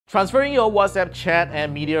Transferring your WhatsApp chat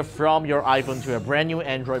and media from your iPhone to a brand new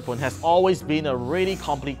Android phone has always been a really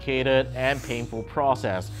complicated and painful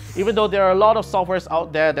process. Even though there are a lot of softwares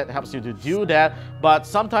out there that helps you to do that, but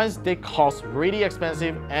sometimes they cost really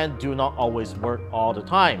expensive and do not always work all the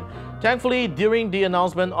time. Thankfully, during the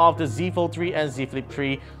announcement of the Z Fold 3 and Z Flip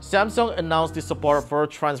 3, Samsung announced the support for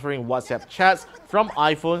transferring WhatsApp chats from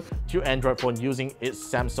iPhone to Android phone using its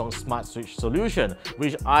Samsung Smart Switch solution,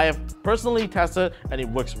 which I have personally tested and it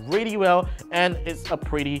works really well and it's a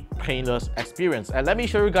pretty painless experience. And let me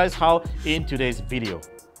show you guys how in today's video.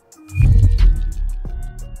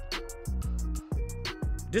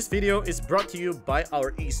 This video is brought to you by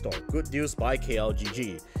our e-store, Good Deals by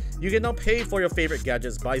KLGG. You can now pay for your favorite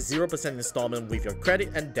gadgets by 0% installment with your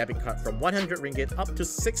credit and debit card from 100 ringgit up to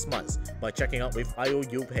 6 months by checking out with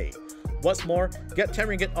IOU Pay. What's more, get 10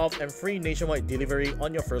 ringgit off and free nationwide delivery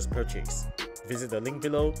on your first purchase. Visit the link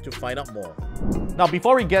below to find out more. Now,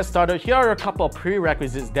 before we get started, here are a couple of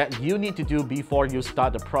prerequisites that you need to do before you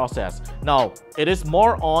start the process. Now, it is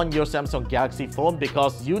more on your Samsung Galaxy phone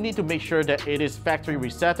because you need to make sure that it is factory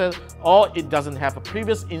resetted or it doesn't have a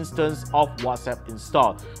previous instance of WhatsApp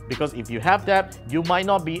installed. Because if you have that, you might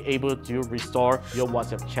not be able to restore your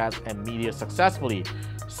WhatsApp chats and media successfully.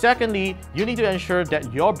 Secondly, you need to ensure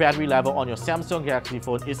that your battery level on your Samsung Galaxy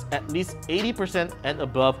phone is at least 80% and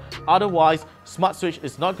above. Otherwise, Smart Switch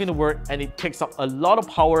is not going to work and it takes up a lot of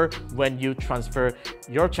power when you transfer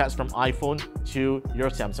your chats from iPhone to your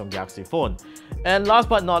Samsung Galaxy phone. And last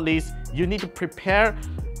but not least, you need to prepare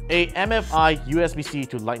a MFI USB-C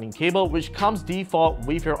to Lightning cable, which comes default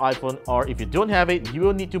with your iPhone, or if you don't have it, you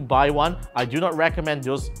will need to buy one. I do not recommend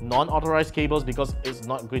those non-authorized cables because it's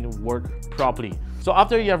not going to work properly. So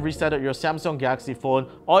after you have reset your Samsung Galaxy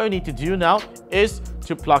phone, all you need to do now is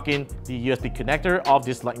to plug in the USB connector of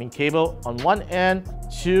this Lightning cable on one end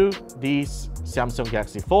to the Samsung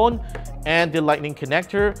Galaxy phone and the Lightning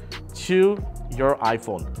connector to your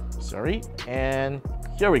iPhone. And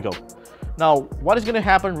here we go. Now, what is going to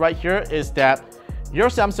happen right here is that your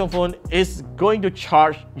Samsung phone is going to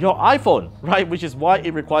charge your iPhone, right? Which is why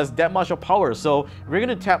it requires that much of power. So we're going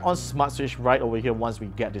to tap on Smart Switch right over here once we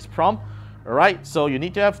get this prompt. All right, so you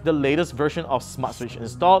need to have the latest version of Smart Switch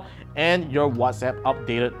installed and your WhatsApp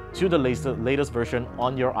updated to the latest version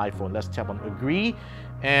on your iPhone. Let's tap on Agree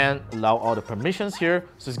and allow all the permissions here.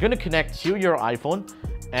 So it's going to connect to your iPhone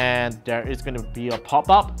and there is going to be a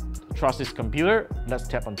pop-up. Trust this computer. Let's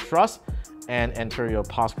tap on Trust and enter your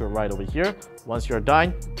passcode right over here. Once you're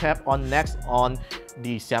done, tap on Next on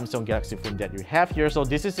the Samsung Galaxy phone that you have here. So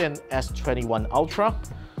this is an S21 Ultra.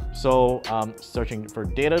 So searching for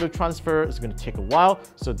data to transfer is going to take a while.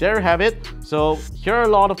 So there you have it. So here are a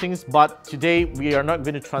lot of things, but today we are not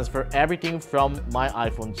going to transfer everything from my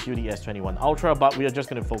iPhone to the S21 Ultra, but we are just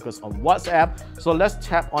going to focus on WhatsApp. So let's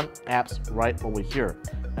tap on Apps right over here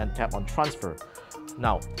and tap on Transfer.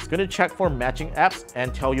 Now, it's going to check for matching apps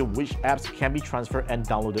and tell you which apps can be transferred and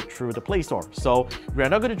downloaded through the Play Store. So we are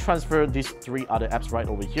not going to transfer these 3 other apps right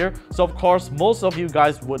over here. So of course, most of you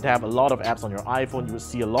guys would have a lot of apps on your iPhone. You will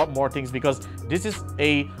see a lot more things because this is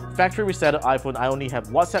a factory reset iPhone. I only have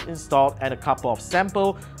WhatsApp installed and a couple of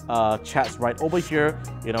sample chats right over here,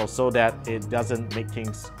 you know, so that it doesn't make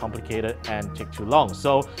things complicated and take too long.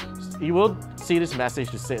 So you will see this message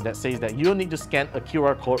that says that you need to scan a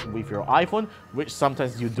QR code with your iPhone, which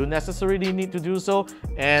sometimes you don't necessarily need to do so.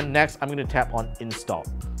 And next, I'm going to tap on Install.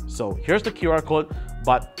 So here's the QR code,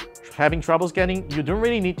 but having trouble scanning, you don't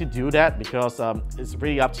really need to do that because it's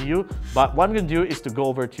really up to you. But what I'm going to do is to go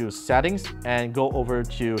over to Settings and go over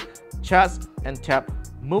to Chats and tap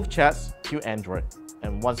Move Chats to Android.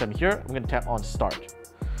 And once I'm here, I'm going to tap on Start.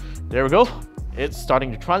 There we go. It's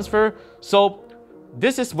starting to transfer. So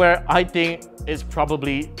this is where I think it's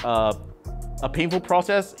probably a painful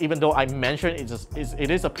process, even though I mentioned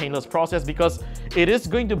it is a painless process because it is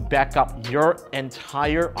going to back up your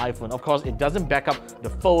entire iPhone. Of course, it doesn't back up the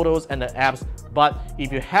photos and the apps, but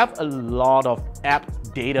if you have a lot of app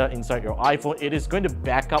data inside your iPhone, it is going to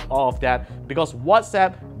back up all of that because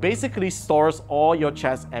WhatsApp basically stores all your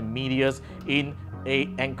chats and medias in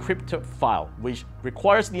an encrypted file, which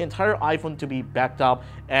requires the entire iPhone to be backed up,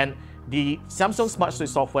 and the Samsung Smart Switch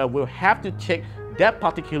software will have to take that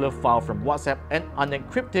particular file from WhatsApp and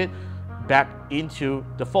unencrypt it back into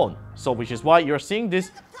the phone. So which is why you're seeing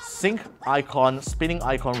this sync icon, spinning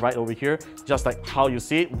icon right over here, just like how you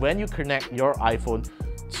see it when you connect your iPhone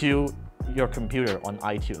to your computer on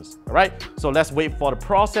iTunes. All right, so let's wait for the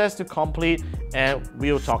process to complete and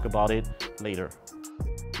we'll talk about it later.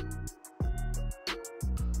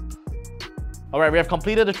 Alright, we have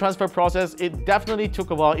completed the transfer process. It definitely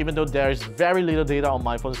took a while, even though there is very little data on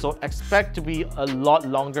my phone. So expect to be a lot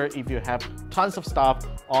longer if you have tons of stuff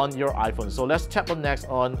on your iPhone. So let's tap on next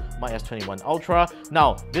on my S21 Ultra.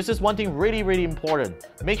 Now, this is one thing really important.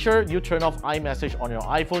 Make sure you turn off iMessage on your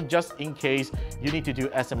iPhone just in case you need to do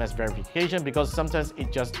SMS verification, because sometimes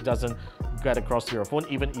it just doesn't get across to your phone,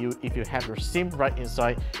 even if you have your SIM right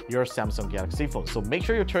inside your Samsung Galaxy phone. So make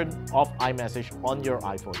sure you turn off iMessage on your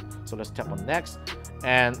iPhone. So let's tap on next,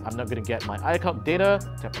 and I'm not going to get my iCloud data.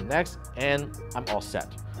 Tap on next, and I'm all set.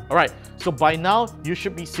 Alright, so by now you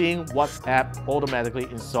should be seeing WhatsApp automatically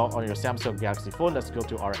installed on your Samsung Galaxy phone. Let's go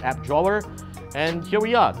to our app drawer, and here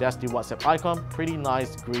we are. That's the WhatsApp icon, pretty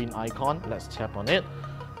nice green icon. Let's tap on it.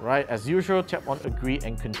 Right, as usual, tap on agree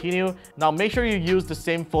and continue. Now make sure you use the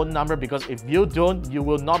same phone number, because if you don't, you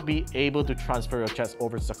will not be able to transfer your chats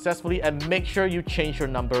over successfully. And make sure you change your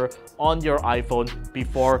number on your iPhone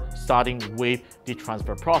before starting with the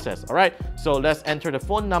transfer process. All right, so let's enter the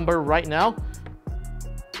phone number right now.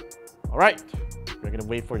 All right, we're gonna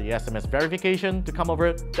wait for the SMS verification to come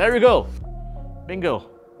over. There we go, bingo.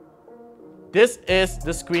 This is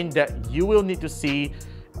the screen that you will need to see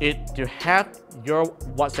it to have your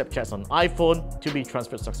WhatsApp chats on iPhone to be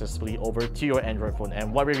transferred successfully over to your Android phone.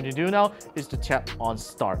 And what we're going to do now is to tap on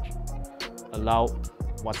start. Allow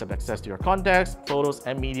WhatsApp access to your contacts, photos,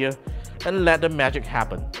 and media, and let the magic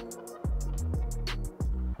happen.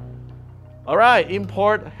 Alright,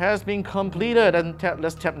 import has been completed, and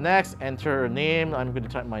let's tap next, enter a name. I'm going to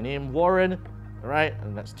type my name, Warren. Alright,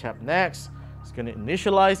 and let's tap next. It's going to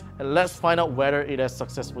initialize, and let's find out whether it has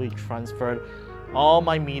successfully transferred all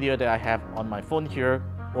my media that I have on my phone here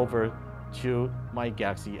over to my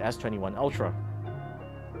Galaxy S21 Ultra.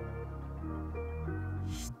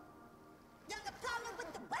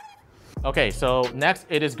 Okay, so next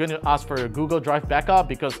it is going to ask for a Google Drive backup,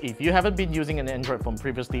 because if you haven't been using an Android phone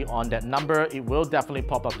previously on that number, it will definitely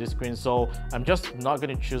pop up this screen. So I'm just not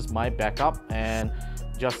going to choose my backup and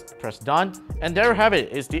just press done. And there you have it.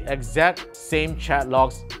 It's the exact same chat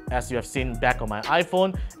logs as you have seen back on my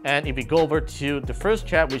iPhone. And if we go over to the first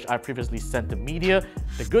chat, which I previously sent the media,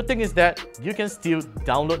 the good thing is that you can still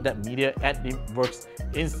download that media and it works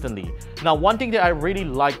instantly. Now, one thing that I really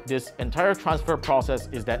like this entire transfer process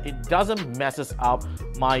is that it doesn't messes up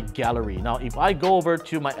my gallery. Now, if I go over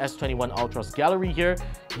to my S21 Ultra's gallery here,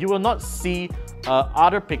 you will not see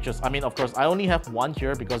other pictures. I mean, of course, I only have one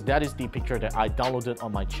here because that is the picture that I downloaded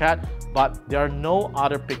on my chat, but there are no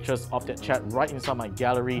other pictures of that chat right inside my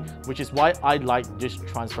gallery, which is why I like this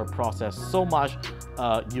transfer process so much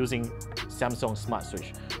using Samsung Smart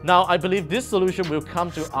Switch. Now, I believe this solution will come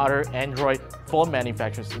to other Android phone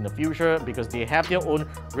manufacturers in the future, because they have their own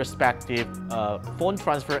respective phone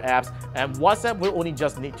transfer apps, and WhatsApp will only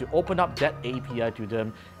just need to open up that API to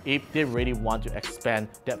them if they really want to expand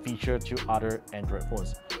that feature to other Android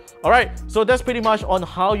phones. Alright, so that's pretty much on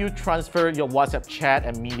how you transfer your WhatsApp chat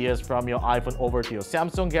and medias from your iPhone over to your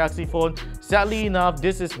Samsung Galaxy phone. Sadly enough,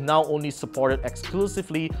 this is now only supported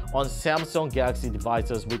exclusively on Samsung Galaxy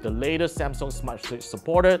devices with the latest Samsung Smart Switch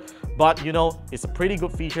supported. But you know, it's a pretty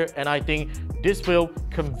good feature, and I think this will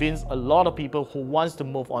convince a lot of people who wants to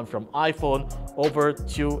move on from iPhone over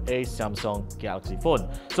to a Samsung Galaxy phone.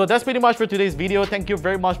 So that's pretty much for today's video. Thank you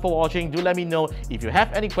very much for watching. Do let me know if you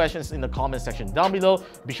have any questions in the comment section down below.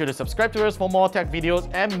 Be sure to subscribe to us for more tech videos,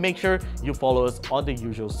 and make sure you follow us on the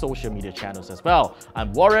usual social media channels as well.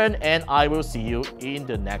 I'm Warren, and I will see you in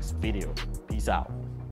the next video. Peace out.